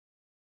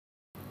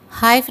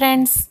Hi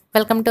friends,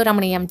 welcome to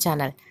రమణీయం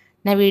channel.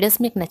 నా videos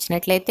మీకు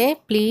నచ్చినట్లయితే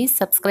ప్లీజ్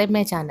సబ్స్క్రైబ్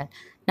మై ఛానల్.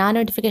 నా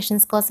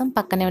నోటిఫికేషన్స్ కోసం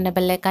పక్కనే ఉన్న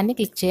బెల్ ఐకాన్ని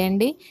క్లిక్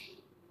చేయండి.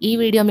 ఈ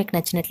వీడియో మీకు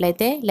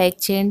నచ్చినట్లయితే లైక్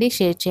చేయండి,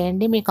 షేర్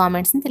చేయండి, మీ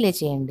కామెంట్స్ని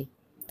తెలియజేయండి.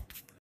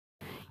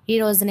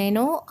 ఈరోజు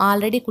నేను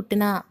ఆల్రెడీ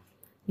కుట్టిన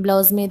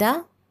బ్లౌజ్ మీద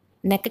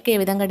నెక్కి ఏ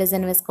విధంగా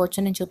డిజైన్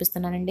వేసుకోవచ్చో నేను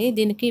చూపిస్తున్నానండి.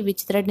 దీనికి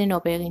విచ్ థ్రెడ్ నేను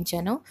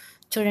ఉపయోగించాను.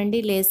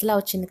 చూడండి, లేస్లా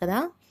వచ్చింది కదా.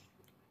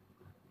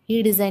 ఈ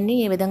డిజైన్ని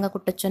ఏ విధంగా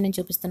కుట్టొచ్చో నేను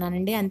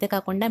చూపిస్తున్నానండి.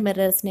 అంతేకాకుండా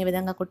మిర్రర్స్ని ఏ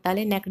విధంగా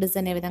కుట్టాలి, నెక్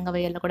డిజైన్ ఏ విధంగా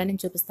వేయాలో కూడా నేను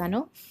చూపిస్తాను.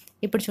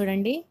 ఇప్పుడు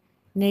చూడండి,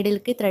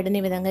 నీడిల్కి థ్రెడ్ని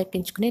ఈ విధంగా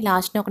ఎక్కించుకుని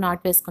లాస్ట్ని ఒక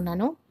నాట్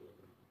వేసుకున్నాను.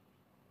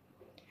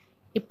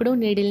 ఇప్పుడు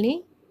నీడిల్ని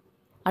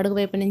అడుగు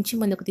వైపు నుంచి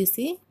ముందుకు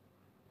తీసి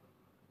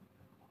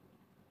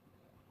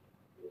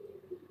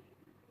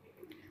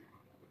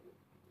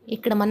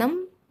ఇక్కడ మనం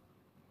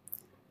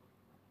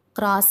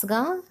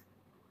క్రాస్గా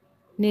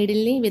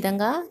నీడిల్ని ఈ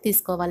విధంగా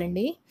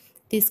తీసుకోవాలండి.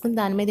 తీసుకుని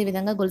దాని మీద ఈ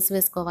విధంగా గొలుసు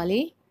వేసుకోవాలి.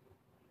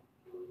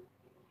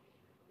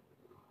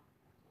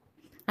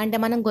 అంటే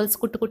మనం గొలుసు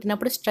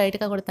కుట్టినప్పుడు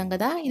స్ట్రైట్గా కుడతాం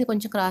కదా, ఇది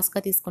కొంచెం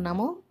క్రాస్గా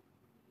తీసుకున్నాము.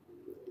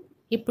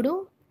 ఇప్పుడు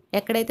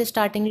ఎక్కడైతే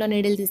స్టార్టింగ్లో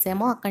నీడిల్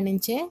తీసామో అక్కడి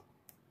నుంచే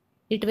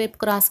ఇటువైపు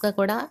క్రాస్గా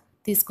కూడా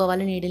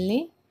తీసుకోవాలి. నీడిల్ని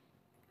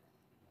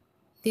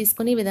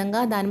తీసుకుని ఈ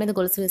విధంగా దాని మీద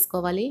గొలుసు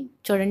వేసుకోవాలి.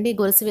 చూడండి,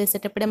 గొలుసు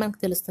వేసేటప్పుడే మనకు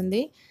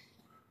తెలుస్తుంది.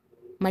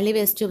 మళ్ళీ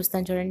వేసి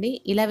చూపిస్తాను చూడండి,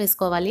 ఇలా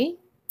వేసుకోవాలి.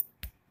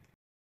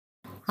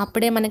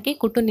 అప్పుడే మనకి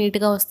కుట్టు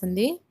నీట్గా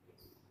వస్తుంది.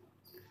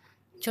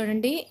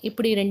 చూడండి,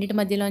 ఇప్పుడు ఈ రెండింటి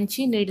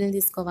మధ్యలోంచి నీడిల్ని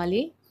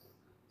తీసుకోవాలి.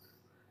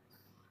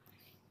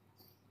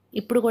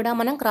 ఇప్పుడు కూడా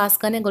మనం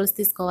క్రాస్గానే గొలుసు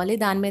తీసుకోవాలి.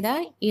 దాని మీద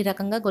ఈ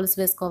రకంగా గొలుసు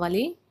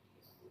వేసుకోవాలి.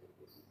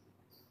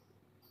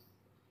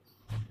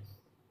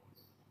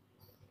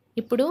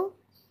 ఇప్పుడు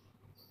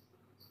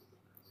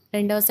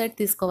రెండవ సైడ్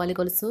తీసుకోవాలి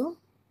గొలుసు.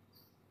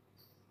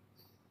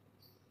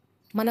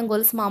 మనం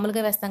గొలుసు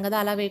మామూలుగా వేస్తాం కదా,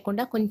 అలా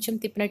వేయకుండా కొంచెం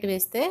తిప్పినట్టు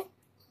వేస్తే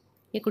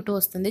ఈ కుట్టు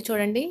వస్తుంది.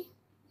 చూడండి,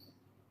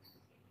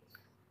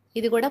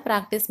 ఇది కూడా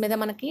ప్రాక్టీస్ మీద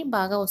మనకి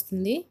బాగా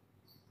వస్తుంది.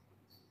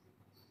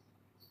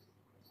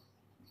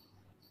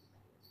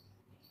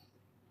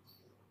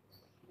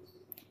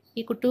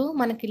 ఈ కుట్టు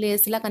మనకి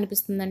లేస్లా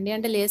కనిపిస్తుందండి.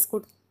 అంటే లేస్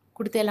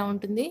కుడితే ఎలా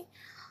ఉంటుంది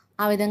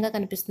ఆ విధంగా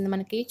కనిపిస్తుంది.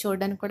 మనకి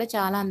చూడడానికి కూడా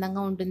చాలా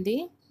అందంగా ఉంటుంది.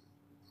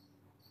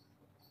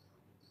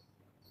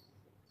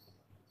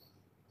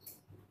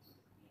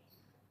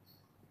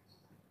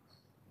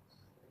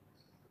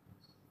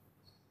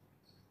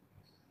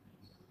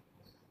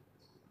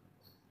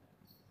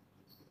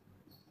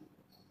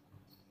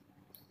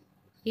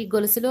 ఈ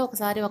గొలుసులో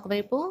ఒకసారి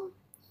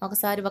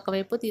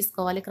ఒకవైపు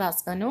తీసుకోవాలి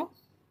క్రాస్గాను.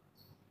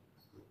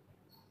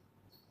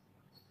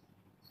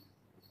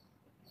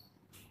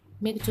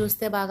 మీకు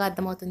చూస్తే బాగా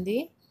అర్థమవుతుంది.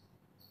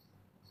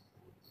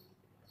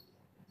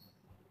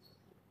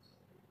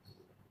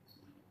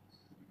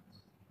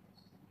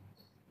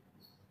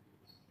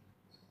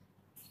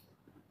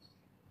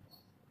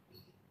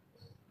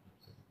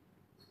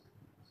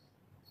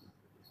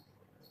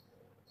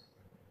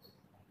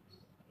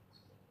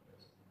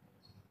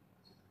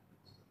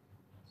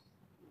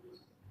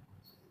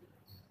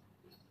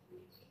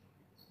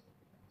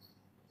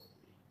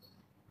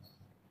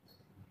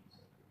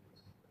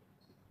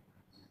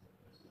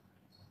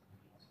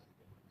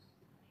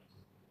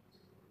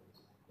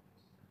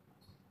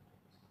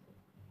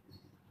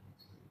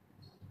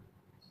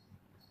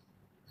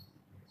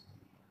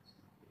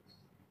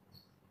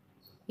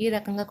 ఈ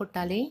రకంగా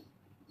కుట్టాలి.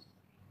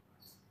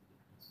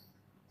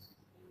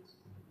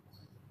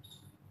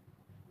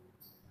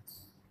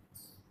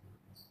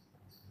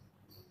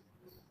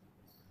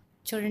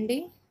 చూడండి,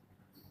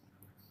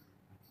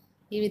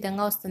 ఈ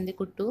విధంగా వస్తుంది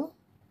కుట్టు.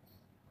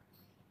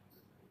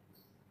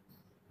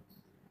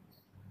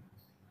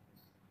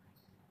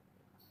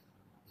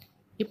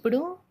 ఇప్పుడు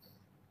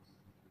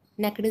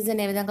నెక్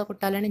డిజైన్ ఏ విధంగా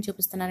కుట్టాలో నేను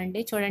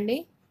చూపిస్తున్నానండి. చూడండి,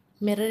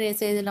 మిర్రర్ ఏ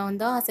సైజులో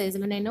ఉందో ఆ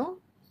సైజులో నేను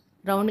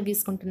రౌండ్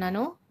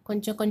గీసుకుంటున్నాను.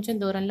 కొంచెం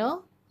దూరంలో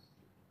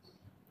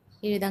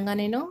ఈ విధంగా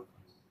నేను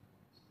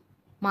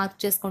మార్క్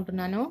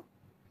చేసుకుంటున్నాను.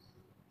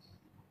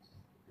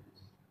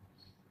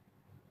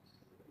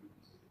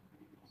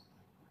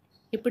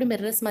 ఇప్పుడు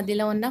మిర్రర్స్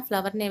మధ్యలో ఉన్న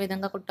ఫ్లవర్ని ఏ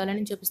విధంగా కుట్టాలో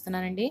నేను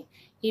చూపిస్తున్నానండి.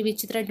 ఈ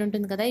విచ్ థ్రెడ్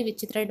ఉంటుంది కదా, ఈ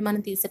విచ్ థ్రెడ్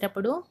మనం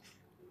తీసేటప్పుడు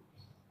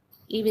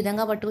ఈ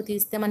విధంగా పట్టుకు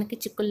తీస్తే మనకి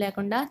చిక్కులు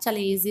లేకుండా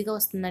చాలా ఈజీగా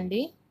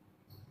వస్తుందండి.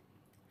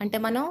 అంటే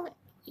మనం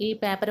ఈ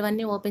పేపర్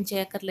అన్నీ ఓపెన్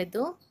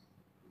చేయక్కర్లేదు.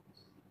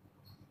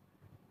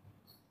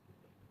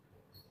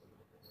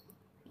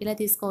 ఇలా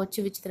తీసుకోవచ్చు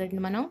విచ్ థ్రెడ్ని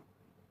మనం.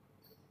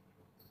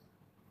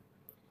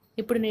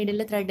 ఇప్పుడు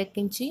నీడిల్లో థ్రెడ్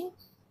ఎక్కించి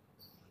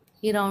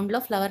ఈ రౌండ్లో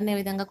ఫ్లవర్ని ఏ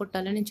విధంగా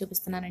కుట్టాలో నేను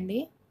చూపిస్తున్నానండి.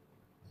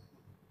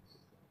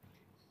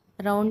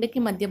 రౌండ్కి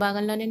మధ్య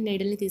భాగంలో నేను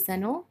నీడిల్ని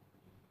తీసాను.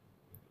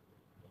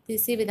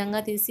 తీసి ఈ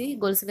విధంగా తీసి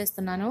గొలుసు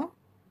వేస్తున్నాను.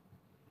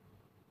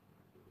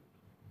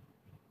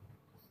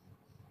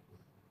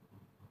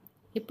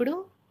 ఇప్పుడు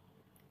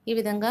ఈ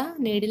విధంగా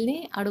నీడిల్ని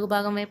అడుగు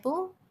భాగం వైపు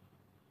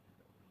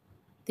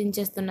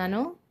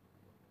దించేస్తున్నాను.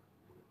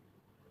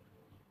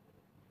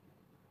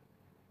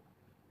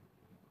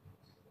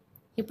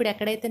 ఇప్పుడు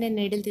ఎక్కడైతే నేను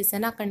నీడిల్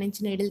తీసానో అక్కడి నుంచి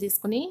నీడిల్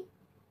తీసుకుని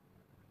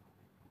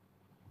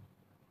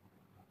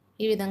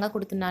ఈ విధంగా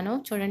కుడుతున్నాను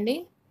చూడండి.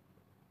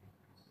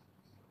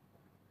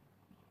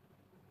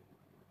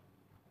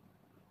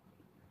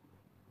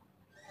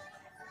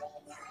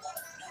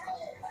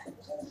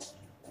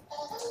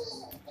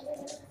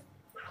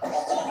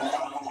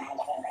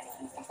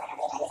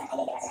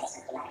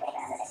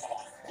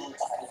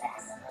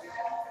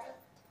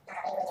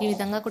 ఈ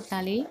విధంగా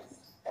కుట్టాలి.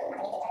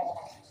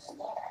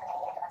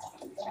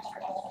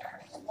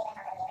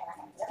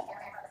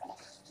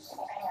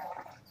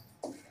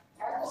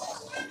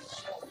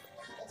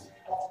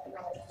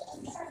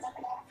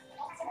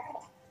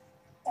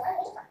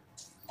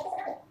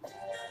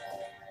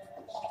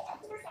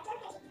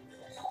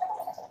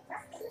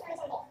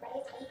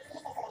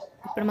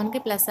 ఇప్పుడు మనకి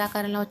ప్లస్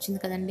ఆకారంలో వచ్చింది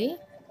కదండి.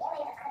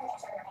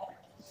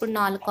 ఇప్పుడు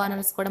 4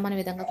 కార్నర్స్ కూడా మనం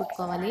విధంగా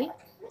కుట్టుకోవాలి.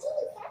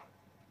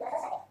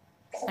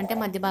 అంటే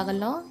మధ్య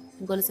భాగంలో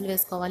గొలుసులు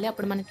వేసుకోవాలి.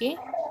 అప్పుడు మనకి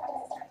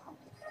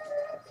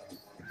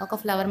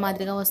ఒక ఫ్లవర్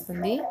మాదిరిగా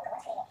వస్తుంది.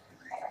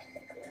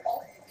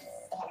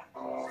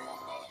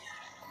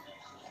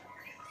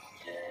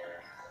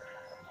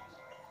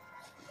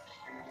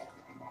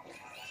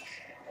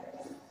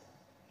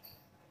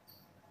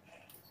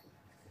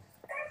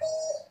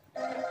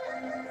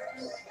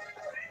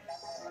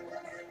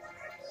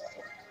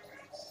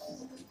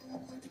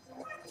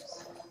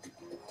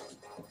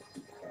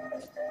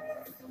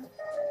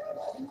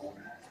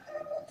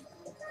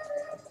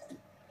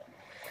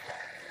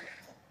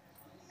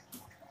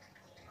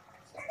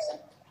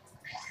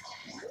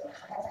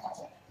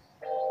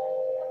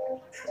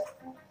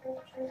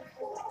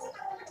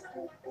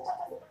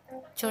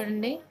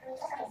 చూడండి.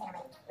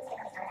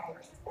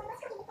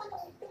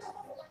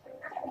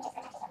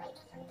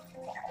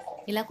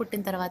 ఇలా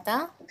కుట్టిన తర్వాత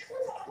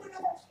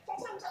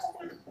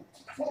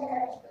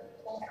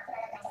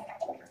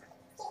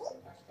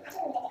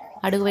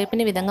అడుగు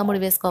వైపుని విధంగా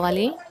ముడి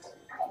వేసుకోవాలి.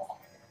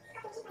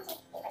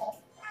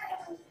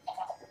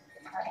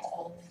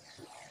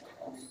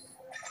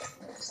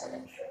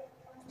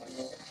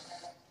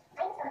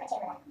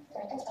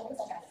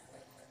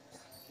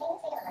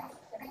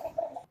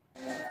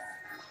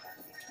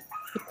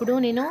 ఇప్పుడు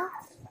నేను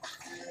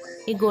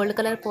ఈ గోల్డ్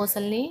కలర్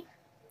పూసల్ని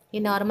ఈ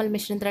నార్మల్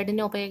మిషన్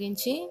థ్రెడ్ని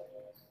ఉపయోగించి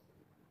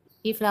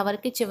ఈ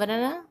ఫ్లవర్కి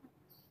చివరన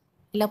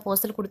ఇలా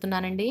పూసలు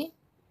కుడుతున్నానండి.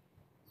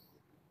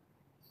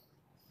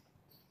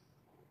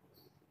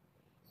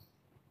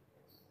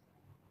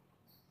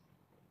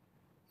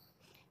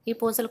 ఈ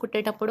పూసలు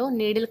కుట్టేటప్పుడు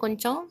నీడిల్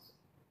కొంచెం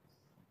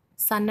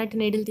సన్నటి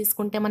నీడిల్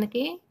తీసుకుంటే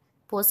మనకి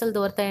పూసలు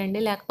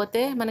దూరతాయండి.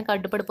 లేకపోతే మనకి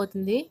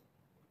అడ్డుపడిపోతుంది,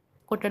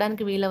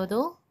 కుట్టడానికి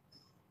వీలవదు.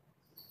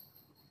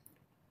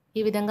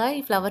 ఈ విధంగా ఈ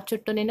ఫ్లవర్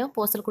చుట్టూ నేను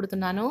పూసలు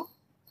కుడుతున్నాను.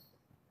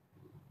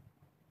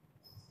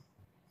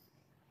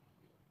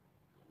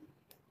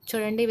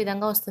 చూడండి, ఈ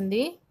విధంగా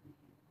వస్తుంది.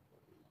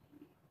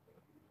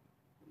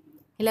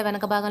 ఇలా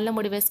వెనక భాగంలో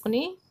ముడి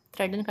వేసుకుని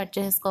థ్రెడ్ని కట్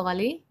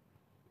చేసుకోవాలి.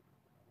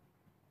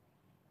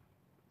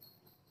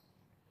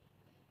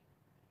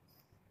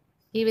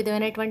 ఈ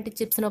విధమైనటువంటి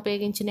చిప్స్ను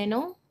ఉపయోగించి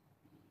నేను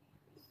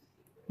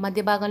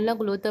మధ్య భాగంలో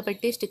గ్లూతో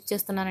పెట్టి స్టిక్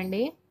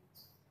చేస్తున్నానండి.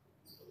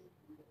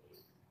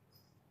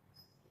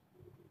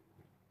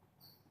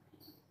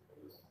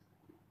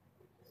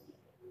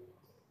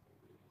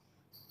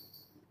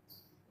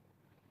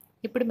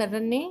 ఇప్పుడు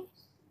మిర్రర్ని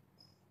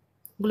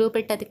గ్లూ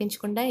పెట్టి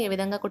అతికించకుండా ఏ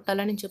విధంగా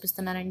కుట్టాలో నేను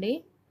చూపిస్తున్నానండి.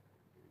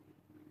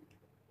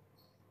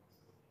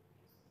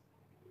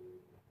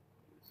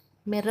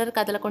 మిర్రర్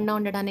కదలకుండా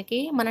ఉండడానికి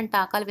మనం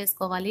టాకాలు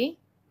వేసుకోవాలి.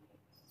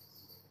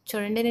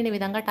 చూడండి, నేను ఈ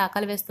విధంగా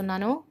టాకాలు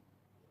వేస్తున్నాను.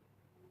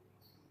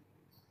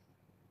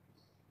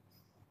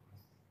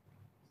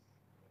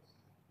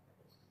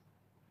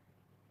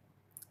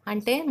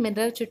 అంటే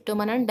మిర్రర్ చుట్టూ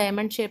మనం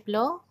డైమండ్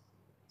షేప్లో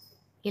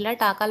ఇలా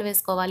టాకాలు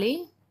వేసుకోవాలి.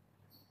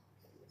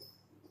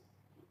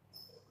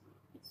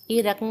 ఈ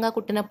రకంగా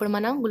కుట్టినప్పుడు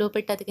మనం గ్లూ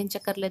పెట్టి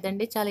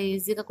అతికించక్కర్లేదండి. చాలా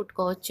ఈజీగా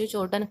కుట్టుకోవచ్చు.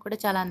 చూడడానికి కూడా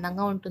చాలా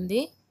అందంగా ఉంటుంది.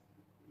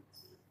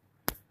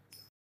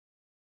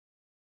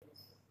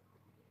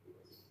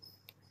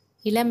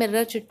 ఇలా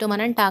మిర్రర్ చుట్టూ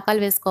మనం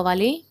టాకాలు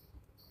వేసుకోవాలి.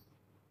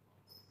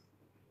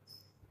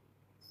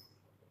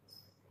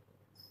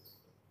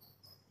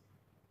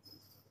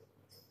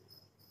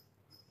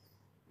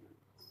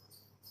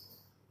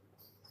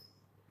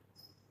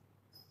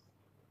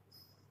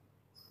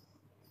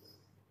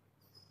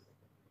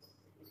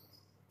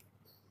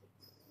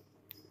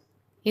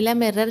 ఇలా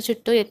మిర్రర్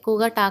చుట్టూ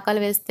ఎక్కువగా టాకాలు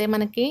వేస్తే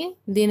మనకి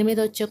దీని మీద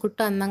వచ్చే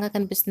కుట్టు అందంగా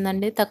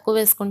కనిపిస్తుందండి. తక్కువ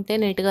వేసుకుంటే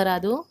నీట్గా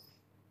రాదు.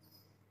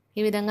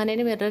 ఈ విధంగా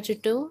నేను మిర్రర్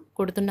చుట్టూ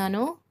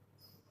కుడుతున్నాను.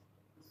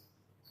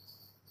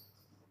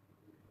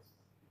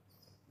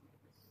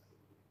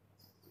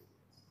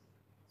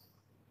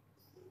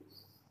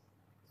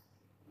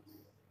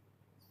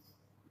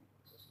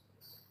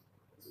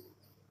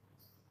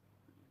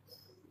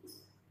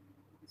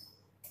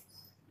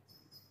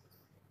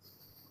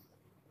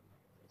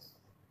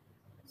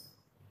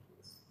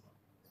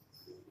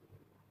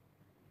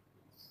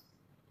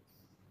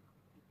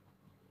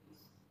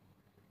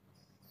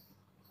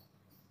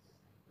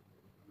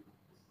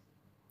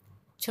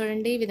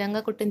 చూడండి, ఈ విధంగా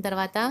కుట్టిన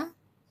తర్వాత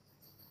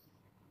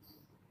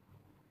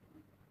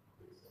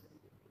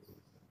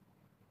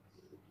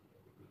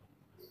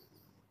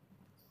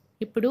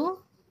ఇప్పుడు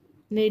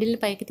నీడిల్ని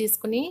పైకి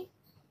తీసుకుని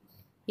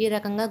ఈ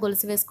రకంగా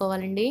గొలుసు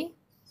వేసుకోవాలండి.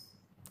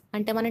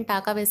 అంటే మనం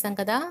టాకా వేసాం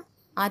కదా,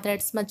 ఆ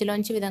థ్రెడ్స్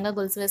మధ్యలోంచి ఈ విధంగా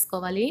గొలుసు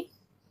వేసుకోవాలి.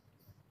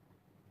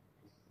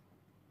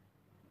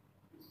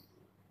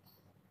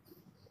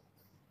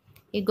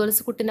 ఈ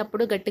గొలుసు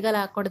కుట్టినప్పుడు గట్టిగా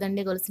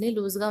లాక్కూడదండి, గొలుసుని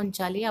లూజ్గా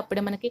ఉంచాలి.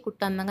 అప్పుడే మనకి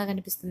కుట్టు అందంగా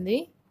కనిపిస్తుంది.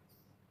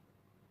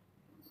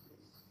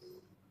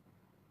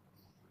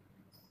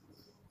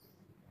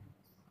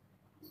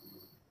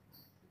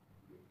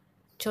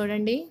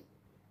 చూడండి,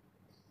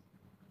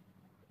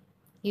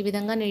 ఈ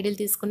విధంగా నీడిల్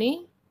తీసుకుని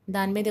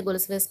దాని మీద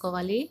గొలుసు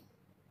వేసుకోవాలి.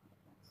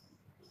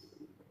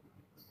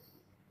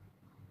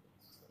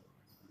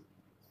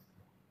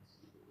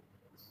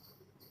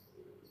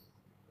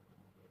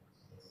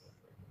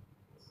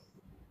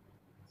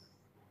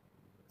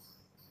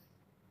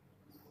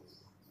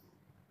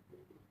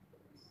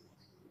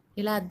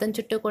 ఇలా అద్దం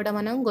చుట్టూ కూడా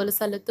మనం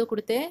గొలుసు అల్లుతూ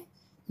కుడితే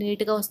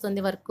నీట్గా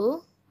వస్తుంది వర్క్.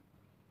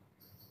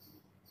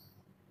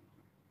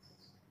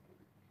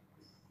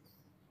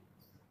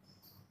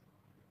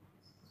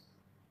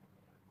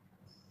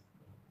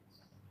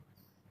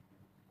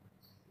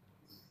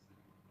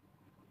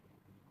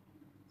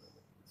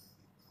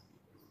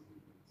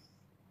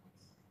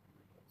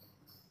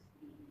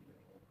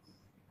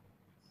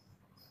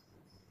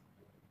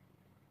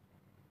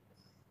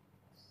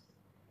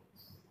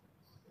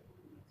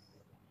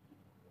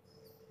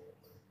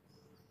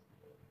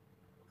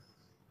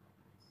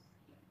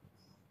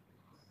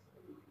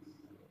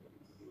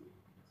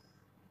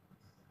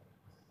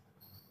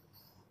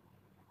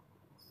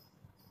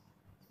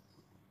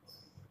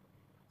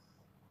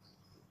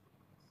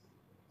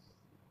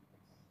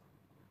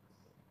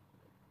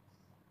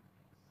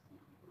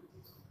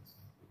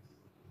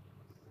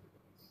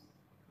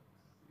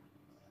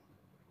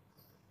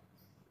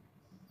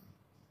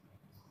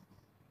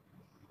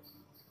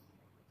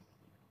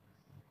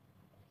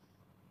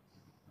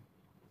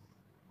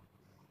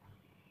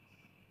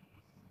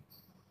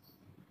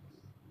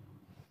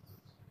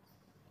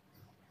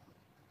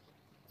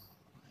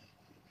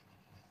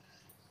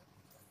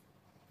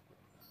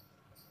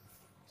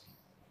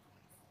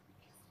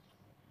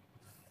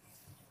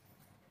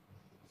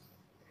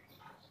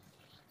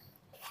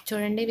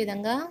 చూడండి, ఈ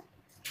విధంగా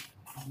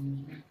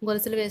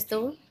గొలుసులు వేస్తూ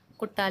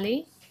కుట్టాలి.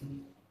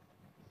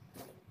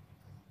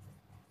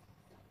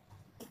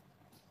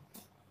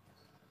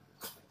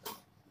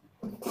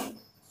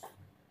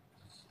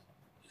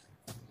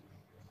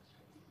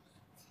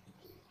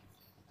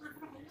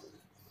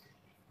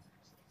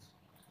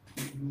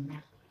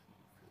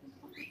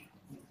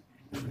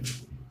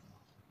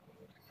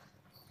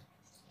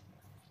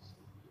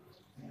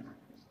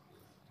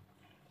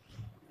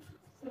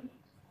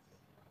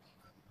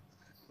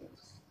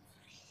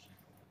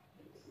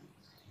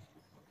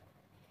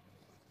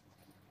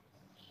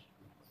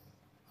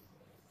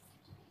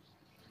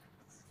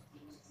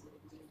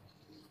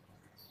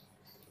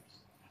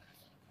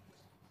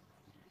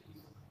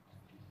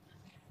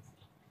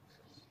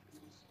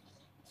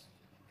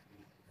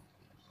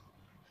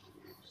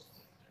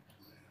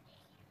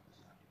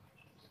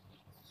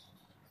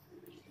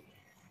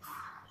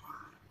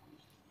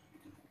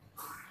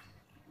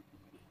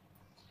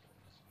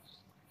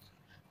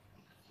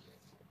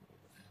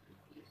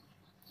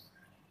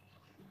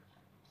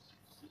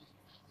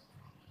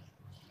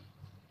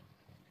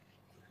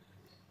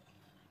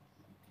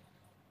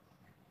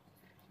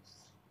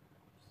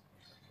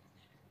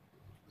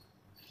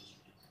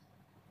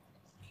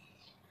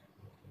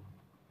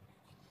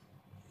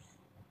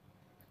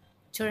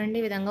 చూడండి,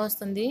 ఈ విధంగా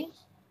వస్తుంది.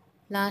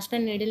 లాస్ట్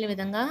నీడిల్ని ఈ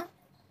విధంగా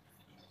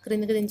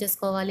క్రిందికి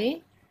దించేసుకోవాలి.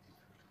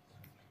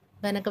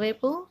 వెనక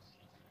వైపు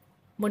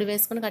ముడి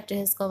వేసుకుని కట్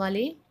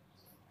చేసుకోవాలి.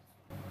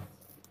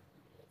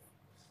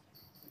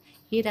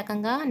 ఈ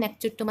రకంగా నెక్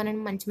చుట్టూ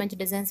మనం మంచి మంచి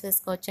డిజైన్స్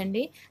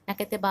వేసుకోవచ్చండి.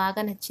 నాకైతే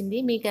బాగా నచ్చింది.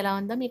 మీకు ఎలా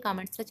ఉందో మీ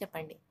కామెంట్స్లో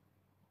చెప్పండి.